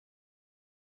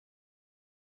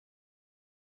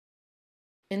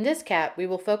In this CAP, we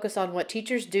will focus on what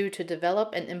teachers do to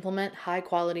develop and implement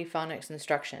high-quality phonics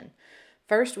instruction.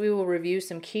 First, we will review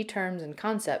some key terms and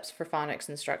concepts for phonics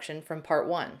instruction from Part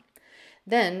 1.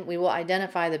 Then, we will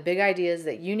identify the big ideas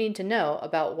that you need to know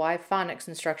about why phonics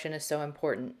instruction is so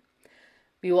important.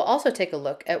 We will also take a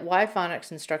look at why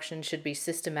phonics instruction should be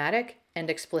systematic and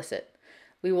explicit.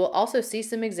 We will also see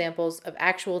some examples of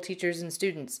actual teachers and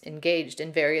students engaged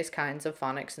in various kinds of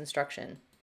phonics instruction.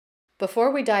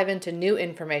 Before we dive into new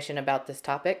information about this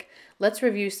topic, let's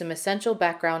review some essential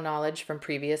background knowledge from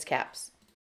previous CAPs.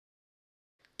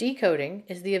 Decoding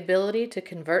is the ability to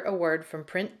convert a word from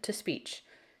print to speech.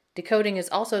 Decoding is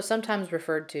also sometimes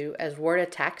referred to as word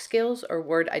attack skills or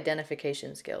word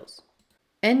identification skills.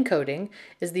 Encoding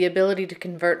is the ability to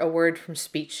convert a word from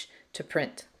speech to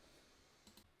print.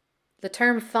 The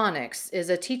term phonics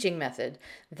is a teaching method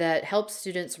that helps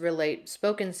students relate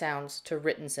spoken sounds to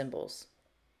written symbols.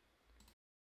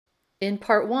 In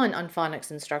Part 1 on phonics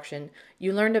instruction,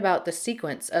 you learned about the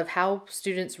sequence of how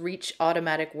students reach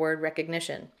automatic word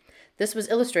recognition. This was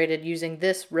illustrated using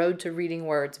this Road to Reading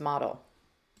Words model.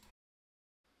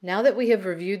 Now that we have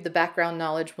reviewed the background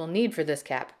knowledge we'll need for this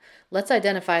CAP, let's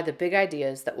identify the big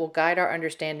ideas that will guide our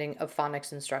understanding of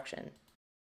phonics instruction.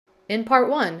 In Part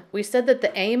 1, we said that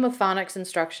the aim of phonics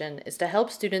instruction is to help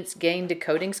students gain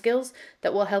decoding skills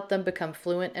that will help them become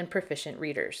fluent and proficient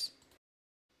readers.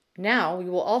 Now, we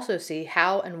will also see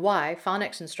how and why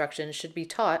phonics instruction should be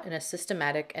taught in a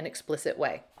systematic and explicit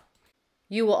way.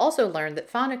 You will also learn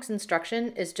that phonics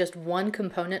instruction is just one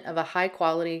component of a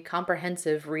high-quality,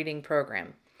 comprehensive reading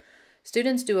program.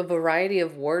 Students do a variety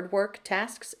of word work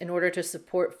tasks in order to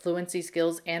support fluency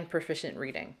skills and proficient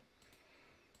reading.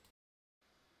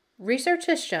 Research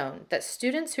has shown that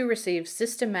students who receive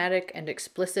systematic and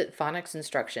explicit phonics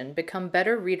instruction become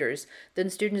better readers than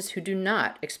students who do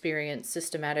not experience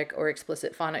systematic or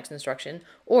explicit phonics instruction,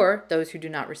 or those who do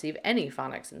not receive any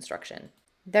phonics instruction.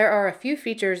 There are a few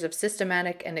features of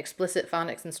systematic and explicit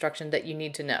phonics instruction that you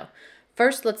need to know.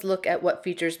 First, let's look at what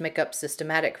features make up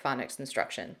systematic phonics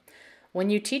instruction. When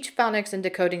you teach phonics and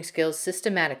decoding skills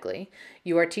systematically,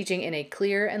 you are teaching in a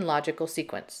clear and logical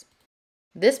sequence.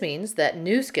 This means that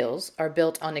new skills are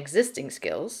built on existing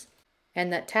skills,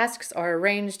 and that tasks are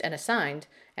arranged and assigned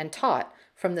and taught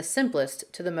from the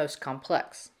simplest to the most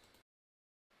complex.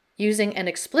 Using an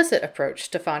explicit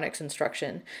approach to phonics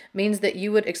instruction means that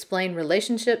you would explain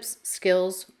relationships,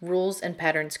 skills, rules, and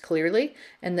patterns clearly,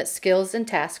 and that skills and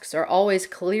tasks are always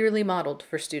clearly modeled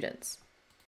for students.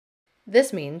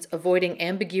 This means avoiding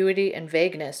ambiguity and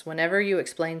vagueness whenever you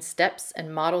explain steps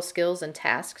and model skills and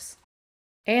tasks,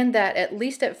 and that, at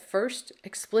least at first,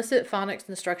 explicit phonics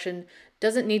instruction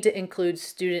doesn't need to include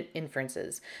student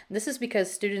inferences. This is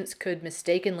because students could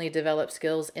mistakenly develop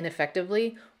skills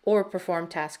ineffectively or perform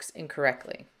tasks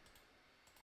incorrectly.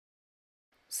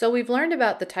 So we've learned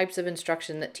about the types of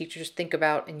instruction that teachers think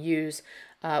about and use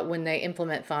when they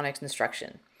implement phonics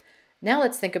instruction. Now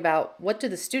let's think about, what do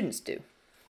the students do?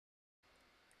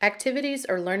 Activities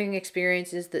or learning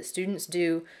experiences that students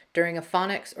do during a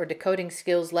phonics or decoding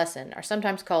skills lesson are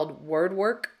sometimes called word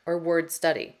work or word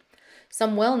study.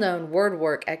 Some well-known word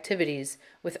work activities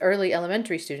with early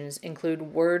elementary students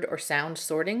include word or sound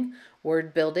sorting,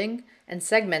 word building, and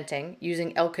segmenting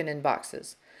using Elkin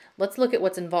boxes. Let's look at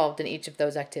what's involved in each of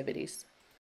those activities.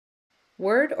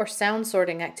 Word or sound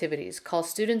sorting activities call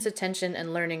students' attention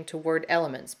and learning to word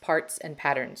elements, parts, and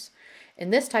patterns. In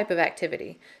this type of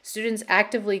activity, students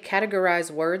actively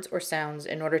categorize words or sounds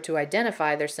in order to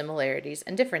identify their similarities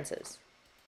and differences.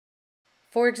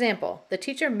 For example, the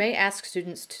teacher may ask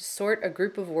students to sort a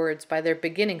group of words by their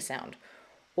beginning sound,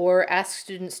 or ask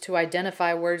students to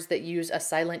identify words that use a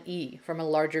silent E from a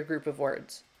larger group of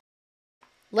words.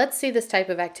 Let's see this type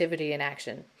of activity in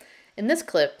action. In this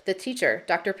clip, the teacher,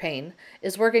 Dr. Payne,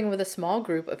 is working with a small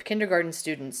group of kindergarten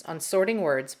students on sorting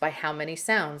words by how many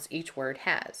sounds each word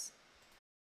has.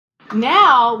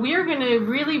 Now we're going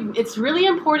to it's really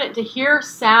important to hear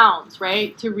sounds,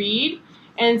 right, to read.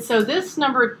 And so this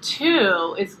number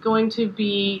 2 is going to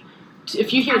be,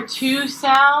 if you hear 2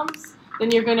 sounds,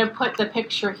 then you're going to put the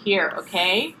picture here,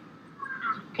 okay?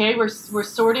 Okay, we're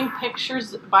sorting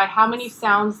pictures by how many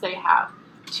sounds they have.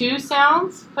 2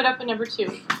 sounds, put up a number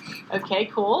 2. Okay,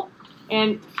 cool.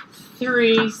 And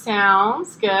 3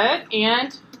 sounds, good.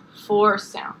 And 4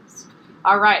 sounds.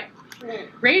 All right.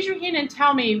 Raise your hand and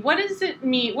tell me, what does it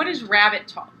mean? What does rabbit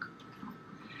talk?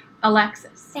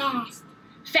 Alexis. Fast.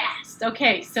 Fast.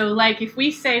 Okay, so like if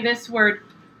we say this word,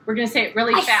 we're going to say it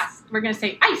really fast. We're going to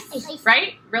say ice,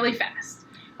 right? Really fast.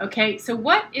 Okay, so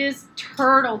what is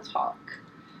turtle talk?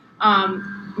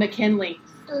 McKinley.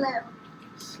 Slow.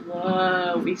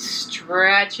 Slow. We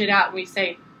stretch it out and we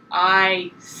say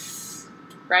ice.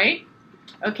 Right?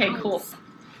 Okay, cool.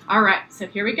 All right, so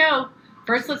here we go.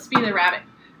 First, let's be the rabbit.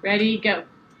 Ready, go.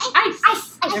 Ice.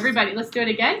 Ice. Everybody, let's do it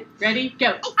again. Ready,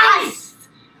 go. Ice.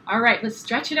 All right, let's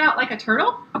stretch it out like a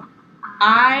turtle.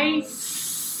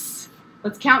 Ice.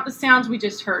 Let's count the sounds we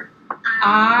just heard.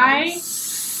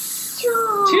 Ice.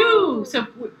 Two. So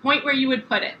point where you would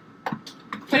put it.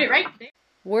 Put it right there.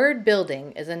 Word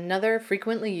building is another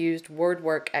frequently used word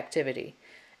work activity.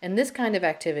 In this kind of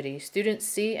activity, students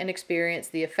see and experience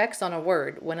the effects on a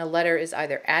word when a letter is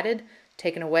either added,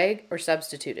 taken away, or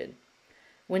substituted.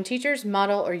 When teachers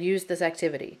model or use this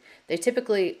activity, they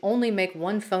typically only make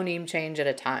one phoneme change at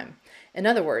a time. In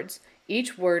other words,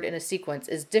 each word in a sequence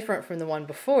is different from the one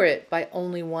before it by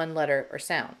only one letter or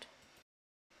sound.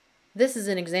 This is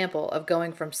an example of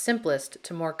going from simplest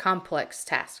to more complex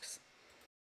tasks.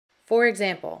 For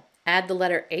example, add the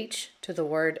letter H to the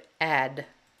word add.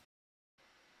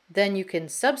 Then you can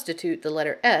substitute the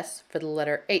letter S for the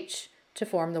letter H to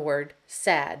form the word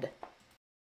sad.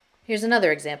 Here's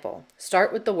another example.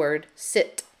 Start with the word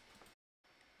sit.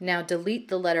 Now delete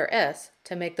the letter S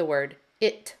to make the word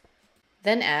it.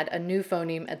 Then add a new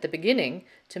phoneme at the beginning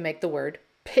to make the word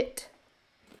pit.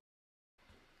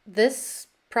 This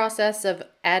process of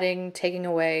adding, taking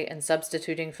away, and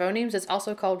substituting phonemes is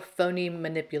also called phoneme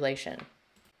manipulation.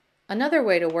 Another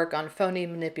way to work on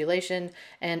phoneme manipulation,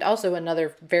 and also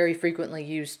another very frequently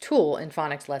used tool in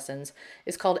phonics lessons,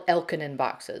 is called Elkanin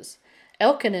boxes.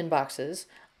 Elkanin boxes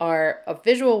are a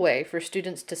visual way for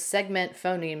students to segment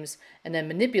phonemes and then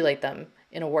manipulate them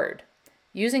in a word.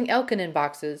 Using Elkanin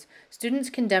boxes, students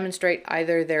can demonstrate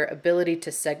either their ability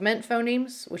to segment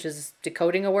phonemes, which is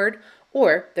decoding a word,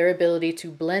 or their ability to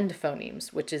blend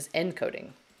phonemes, which is encoding.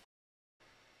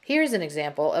 Here's an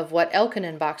example of what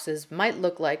Elkanin boxes might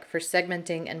look like for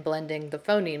segmenting and blending the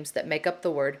phonemes that make up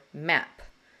the word map.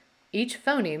 Each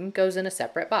phoneme goes in a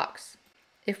separate box.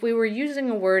 If we were using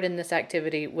a word in this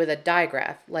activity with a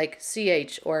digraph, like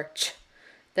ch or ch,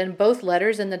 then both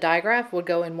letters in the digraph would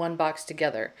go in one box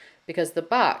together, because the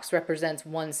box represents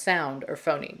one sound or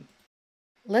phoneme.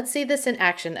 Let's see this in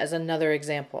action as another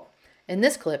example. In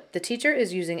this clip, the teacher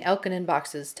is using Elkanin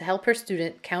boxes to help her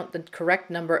student count the correct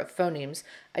number of phonemes,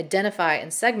 identify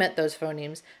and segment those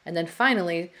phonemes, and then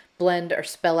finally blend or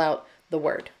spell out the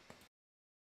word.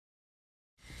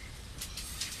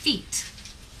 Feet.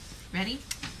 Ready?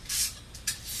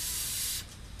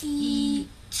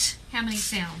 Eat. How many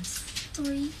sounds?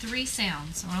 3. 3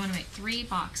 sounds. So I want to make 3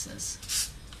 boxes.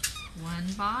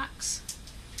 1 box.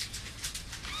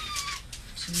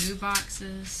 2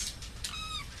 boxes.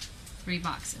 3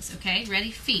 boxes. Okay, ready?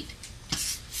 Feet.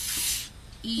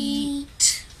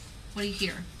 Eat. What do you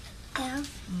hear?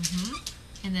 F.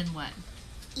 And then what?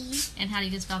 E. And how do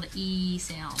you spell the E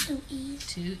sound? 2 E.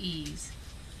 2 E's.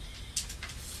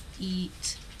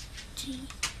 Eat. G.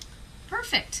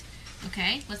 Perfect.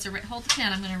 Okay, let's hold the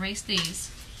pen. I'm going to erase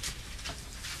these,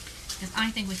 because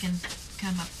I think we can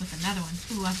come up with another one.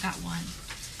 Ooh, I've got one.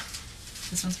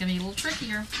 This one's going to be a little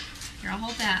trickier. Here, I'll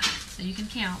hold that so you can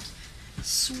count.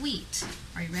 Sweet.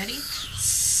 Are you ready?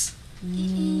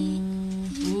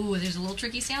 Ooh, there's a little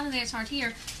tricky sound in there. It's hard to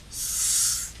hear.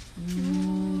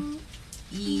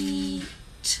 Eat.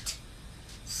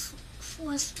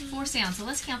 4 sounds. So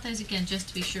let's count those again just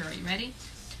to be sure. Are you ready?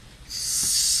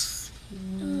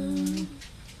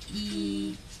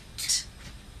 Eat.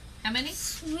 How many?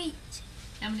 Sweet.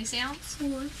 How many sounds?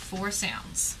 4. 4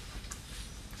 sounds.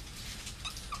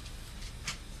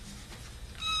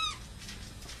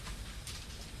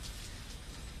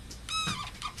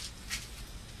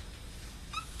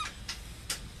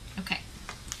 Okay.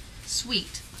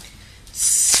 Sweet.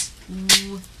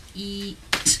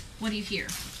 Eat. What do you hear?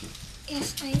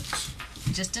 SH.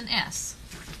 Just an S.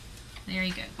 There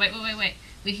you go. Wait.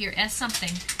 We hear S something.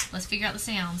 Let's figure out the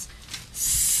sounds.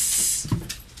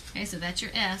 Okay, so that's your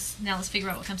S. Now let's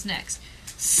figure out what comes next.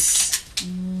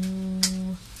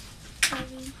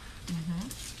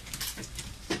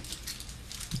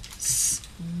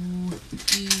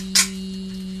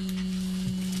 Eat.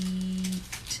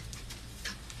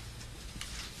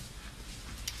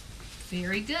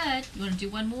 Very good. You want to do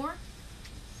one more?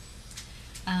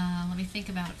 Let me think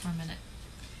about it for a minute.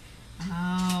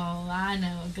 Oh, I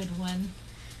know a good one.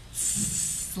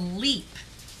 Sleep.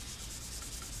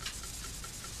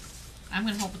 I'm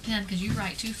going to hold the pen because you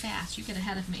write too fast. You get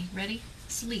ahead of me. Ready?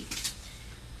 Sleep.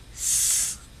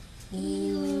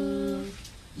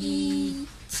 Eat.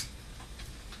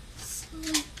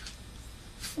 Sleep.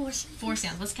 4 sounds. 4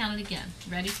 sounds. Let's count it again.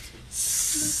 Ready?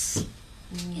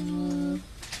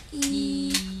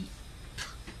 Eat.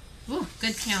 Ooh,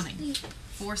 good counting. Sleep.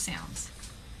 4 sounds.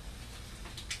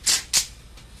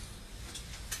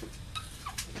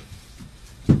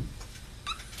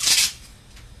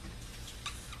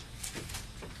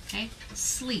 Okay,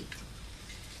 sleep.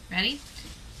 Ready?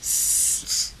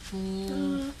 S,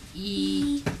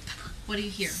 E. What do you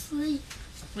hear? Sleep.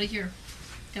 What do you hear?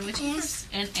 Tell me what you hear. S.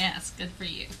 And S. Good for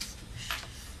you.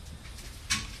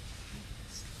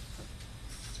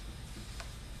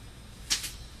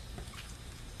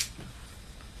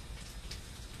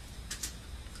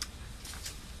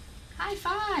 High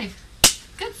five.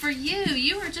 Good for you.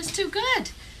 You are just too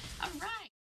good. All right.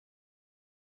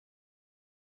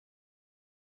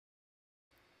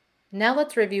 Now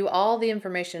let's review all the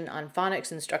information on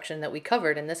phonics instruction that we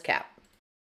covered in this cap.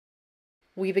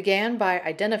 We began by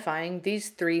identifying these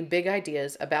 3 big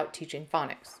ideas about teaching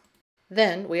phonics.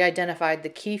 Then we identified the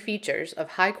key features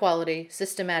of high-quality,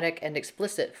 systematic, and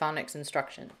explicit phonics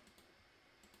instruction.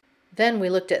 Then we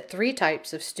looked at 3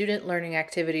 types of student learning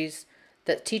activities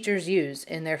that teachers use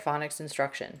in their phonics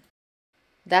instruction.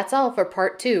 That's all for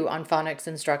part 2 on phonics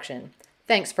instruction.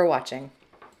 Thanks for watching.